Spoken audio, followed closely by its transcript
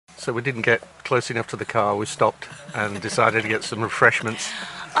so we didn't get close enough to the car. We stopped and decided to get some refreshments.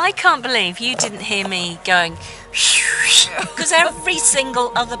 I can't believe you didn't hear me going, because every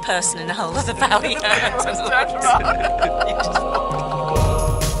single other person in the whole of the valley heard.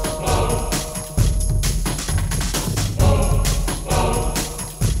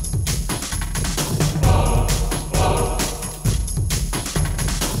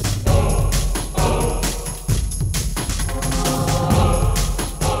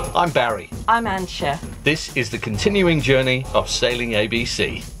 I'm Barry. I'm Ansha. This is the continuing journey of Sailing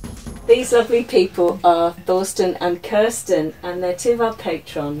ABC. These lovely people are Thorsten and Kerstin, and they're two of our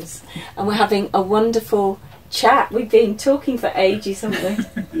patrons, and we're having a wonderful chat. We've been talking for ages, haven't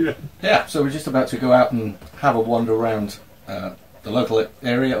we? Yeah, so we're just about to go out and have a wander around the local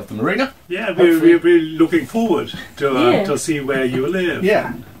area of the marina. Yeah, we're really looking forward to see where you live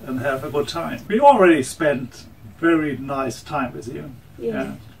and have a good time. We already spent very nice time with you.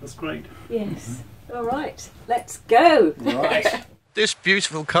 Yeah, that's great. Yes. All right, let's go. Right. This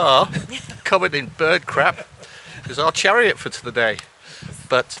beautiful car, covered in bird crap, is our chariot for today.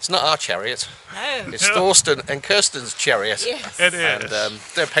 But it's not our chariot. No. It's Thorsten and Kerstin's chariot. Yes. It is. And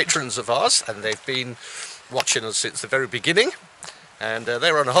they're patrons of ours, and they've been watching us since the very beginning. And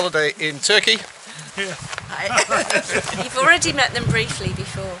they were on a holiday in Turkey. Yeah. You've already met them briefly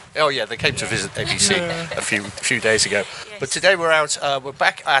before. Oh yeah, they came to visit ABC a few days ago. Yes. But today we're out. We're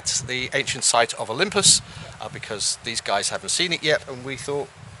back at the ancient site of Olympos because these guys haven't seen it yet, and we thought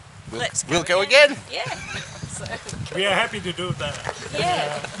we'll go again. Yeah. So, We are happy to do that.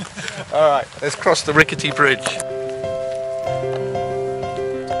 yeah. All right, let's cross the rickety bridge.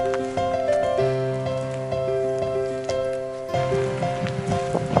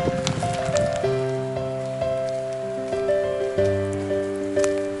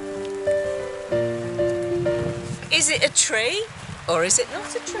 Is it a tree or is it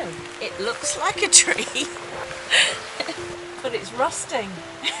not a tree? It looks like a tree, but it's rusting.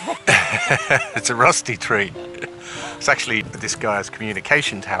 It's a rusty tree. It's actually this guy's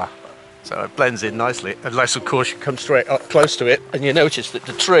communication tower, so it blends in nicely. Unless, of course, you come straight up close to it and you notice that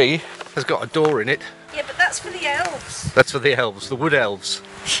the tree has got a door in it. Yeah, but that's for the elves. That's for the elves, the wood elves.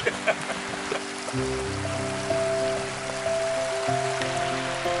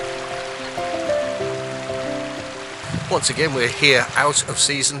 Once again, we're here out of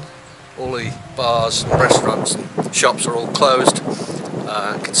season. All the bars and restaurants and shops are all closed.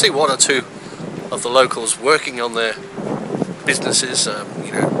 You can see one or two of the locals working on their businesses,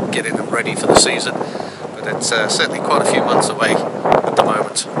 getting them ready for the season. But it's certainly quite a few months away at the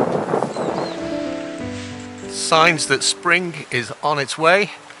moment. Signs that spring is on its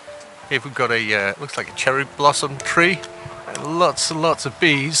way. Here we've got a looks like a cherry blossom tree, and lots of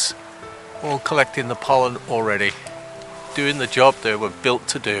bees, all collecting the pollen already. Doing the job they were built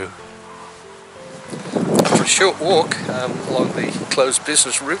to do. After a short walk along the closed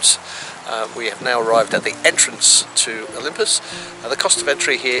business routes, we have now arrived at the entrance to Olympos. The cost of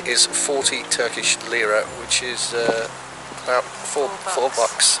entry here is 40 Turkish lira, which is about four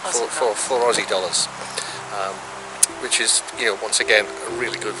bucks, four Aussie dollars, which is, once again, a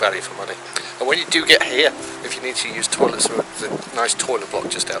really good value for money. And when you do get here, if you need to use toilets, there's a nice toilet block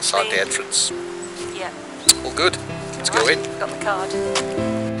just outside the entrance. Yeah. All good. Let's go in. Got the card.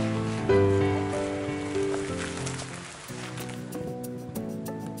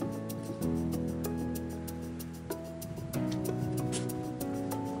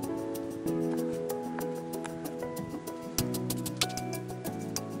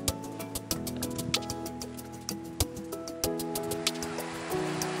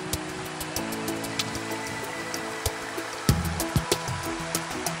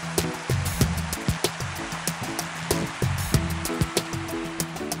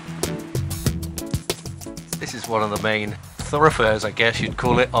 This is one of the main thoroughfares, I guess you'd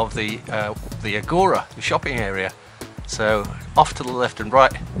call it, of the Agora, the shopping area. So off to the left and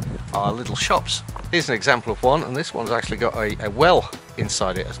right are little shops. Here's an example of one, and this one's actually got a well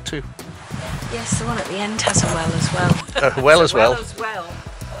inside it too. Yes, the one at the end has a well as well. A well as well. As well.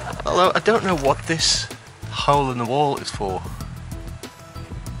 Although I don't know what this hole in the wall is for.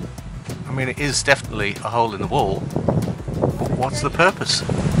 I mean, it is definitely a hole in the wall, but what's the purpose?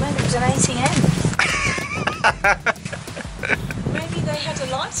 Maybe it was an ATM. Maybe they had a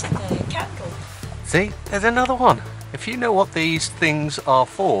light in there, a candle. See, there's another one. If you know what these things are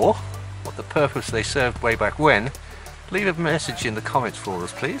for, what the purpose they served way back when, leave a message in the comments for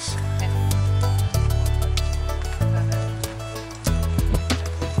us, please.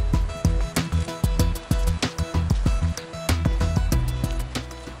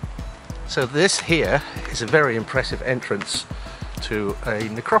 So this here is a very impressive entrance to a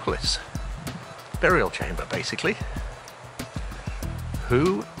necropolis, burial chamber basically.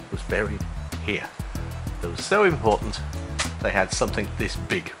 Who was buried here? It was so important they had something this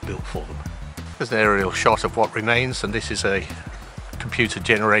big built for them. There's an aerial shot of what remains, and this is a computer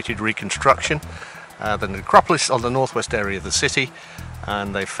generated reconstruction. The necropolis on the northwest area of the city,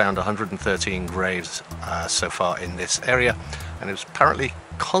 and they've found 113 graves so far in this area, and it was apparently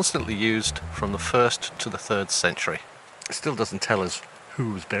constantly used from the 1st to the 3rd century. It still doesn't tell us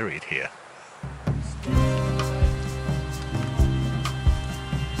who was buried here.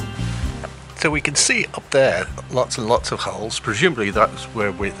 So we can see up there lots and lots of holes. Presumably that's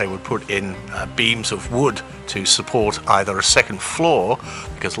where they would put in beams of wood to support either a second floor,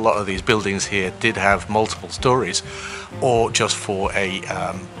 because a lot of these buildings here did have multiple stories, or just for a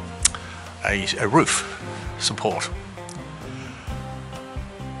roof support.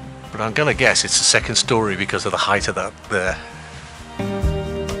 But I'm going to guess it's the second story because of the height of that there.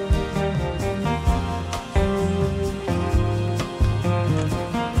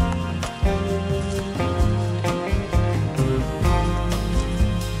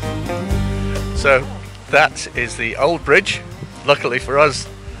 So that is the old bridge. Luckily for us,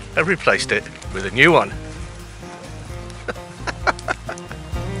 they've replaced it with a new one.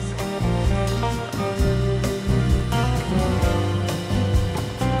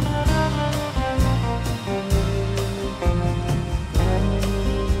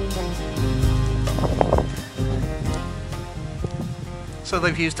 So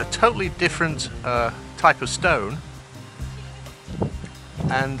they've used a totally different type of stone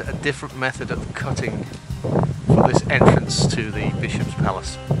and a different method of cutting for this entrance to the Bishop's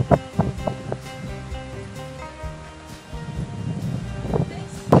Palace.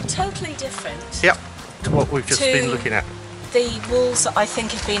 Totally different. Yep, to what we've just been looking at. The walls that I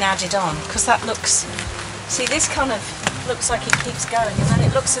think have been added on, because that looks, see, this kind of looks like it keeps going, and then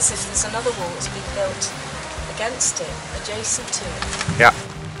it looks as if there's another wall that's been built against it, adjacent to it. Yeah.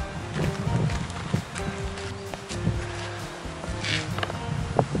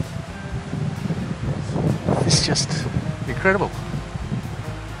 It's just incredible.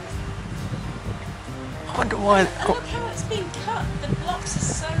 I wonder why. And look how it's been cut. The blocks are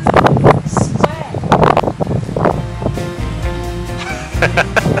so square.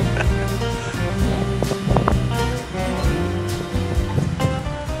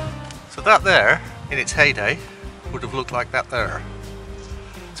 So that there, in its heyday, would have looked like that there.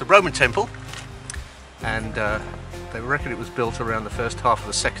 It's a Roman temple, and they reckon it was built around the first half of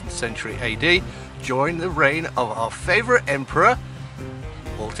the 2nd century AD, during the reign of our favourite emperor,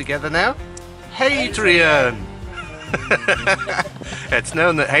 all together now, Hadrian! It's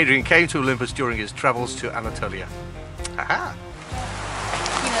known that Hadrian came to Olympus during his travels to Anatolia. Aha!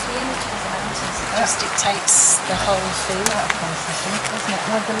 You know, the image of the mountains, it just dictates the whole feel of that place, I think, doesn't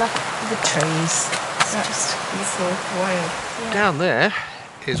it? Like the trees. It's just beautiful, wild. Yeah. Down there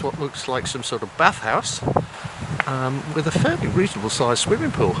is what looks like some sort of bathhouse with a fairly reasonable sized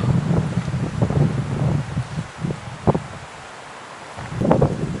swimming pool.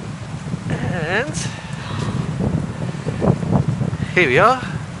 And here we are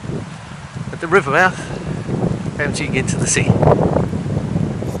at the river mouth, emptying into the sea.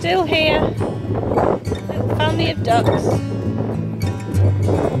 Still here. Little family of ducks.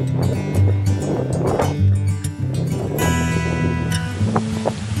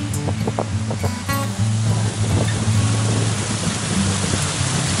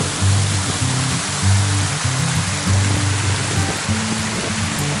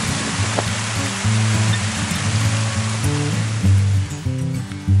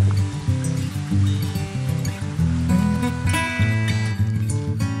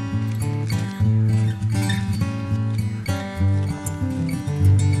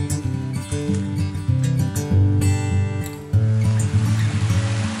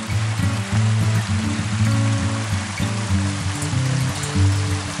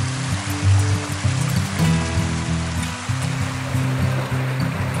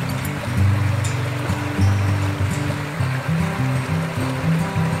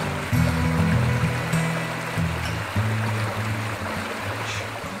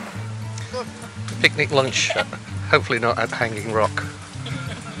 Picnic lunch, hopefully not at Hanging Rock.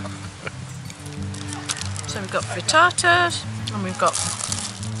 So we've got frittatas, and we've got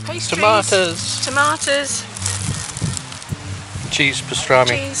pastries, tomatoes, cheese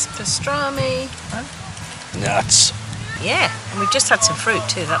pastrami, nuts. Yeah, and we've just had some fruit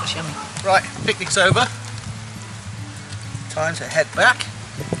too, that was yummy. Right, picnic's over. Time to head back,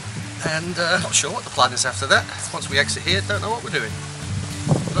 and not sure what the plan is after that. Once we exit here, don't know what we're doing.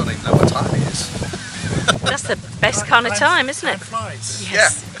 I don't even know what time it is. That's the best kind of time, isn't it? Flies.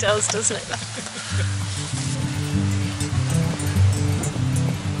 Yes, it does, doesn't it?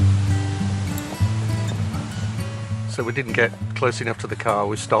 So we didn't get close enough to the car,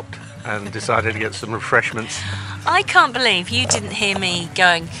 we stopped and decided to get some refreshments. I can't believe you didn't hear me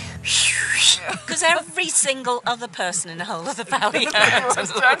going, because every single other person in the whole of the valley heard.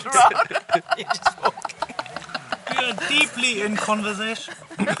 Was turned around. You just walk. We are deeply in conversation.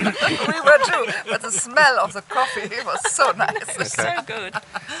 We were too, but the smell of the coffee was so nice. Okay. So good.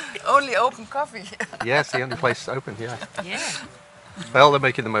 Only open coffee. Yes, the only place open, yeah. Yeah. Well, they're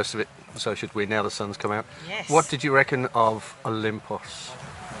making the most of it, so should we now the sun's come out. Yes. What did you reckon of Olympos?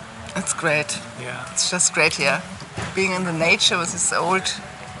 It's great. Yeah. It's just great here. Being in the nature with these old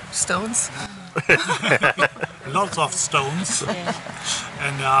stones. Lots of stones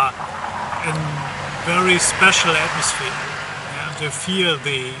and in very special atmosphere. Yeah, to feel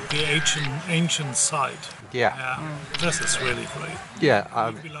the ancient site. Yeah. This is really great.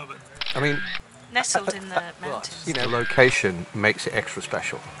 Yeah, We love it. I mean, Nestled in the mountains. you know, location makes it extra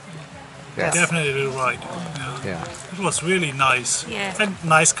special. Yes. Definitely right. Yeah. It was really nice. Yeah. And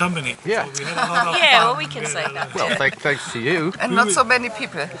nice company. Yeah. So we had a lot of Yeah, fun. well, we can say that. Well, thanks to you. And not so many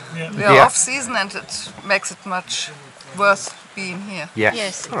people. Yeah. We are Yeah. off season and it makes it much worth being here. Yes.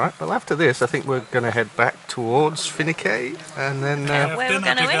 Yes. All right. Well, after this, I think we're going to head back towards Finnecay and then Have Where we're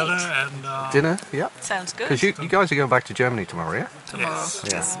dinner gonna together eat. and dinner. Yeah. Sounds good. Because you guys are going back to Germany tomorrow, yeah? Tomorrow.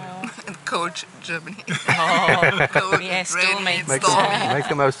 Yes. In cold Germany. Oh, Cold, yeah, stormy. rainy, and Make stormy. make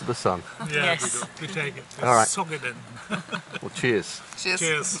the most of the sun. Yeah, Yes. we take it. All right. Soak it in. Well, cheers. Cheers.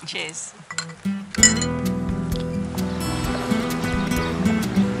 Cheers. Cheers.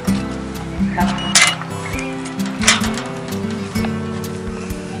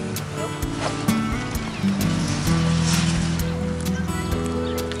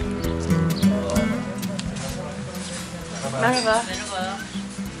 Merhaba.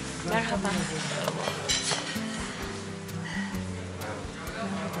 Merhaba.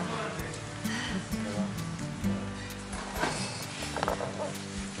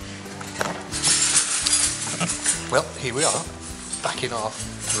 Well, here we are, back in our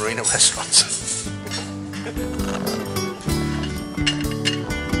marina restaurant.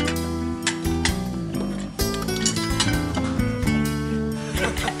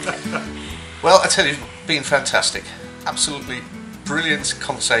 Well, I tell you, it's been fantastic. Absolutely brilliant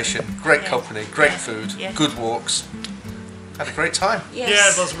conversation, great company, great food, good walks. Had a great time. Yes.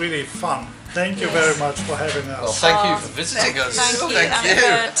 Yeah, it was really fun. Thank you very much for having us. Well, thank you for visiting us. Thank you,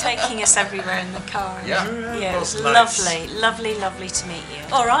 and for taking us everywhere in the car. Yeah. Yeah, it was nice. lovely, lovely, lovely to meet you.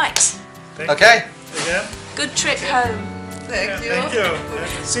 All right, Thank Okay. you again. good trip home. Thank you. Thank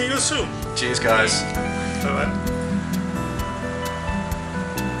you. See you soon. Cheers, guys. Bye-bye.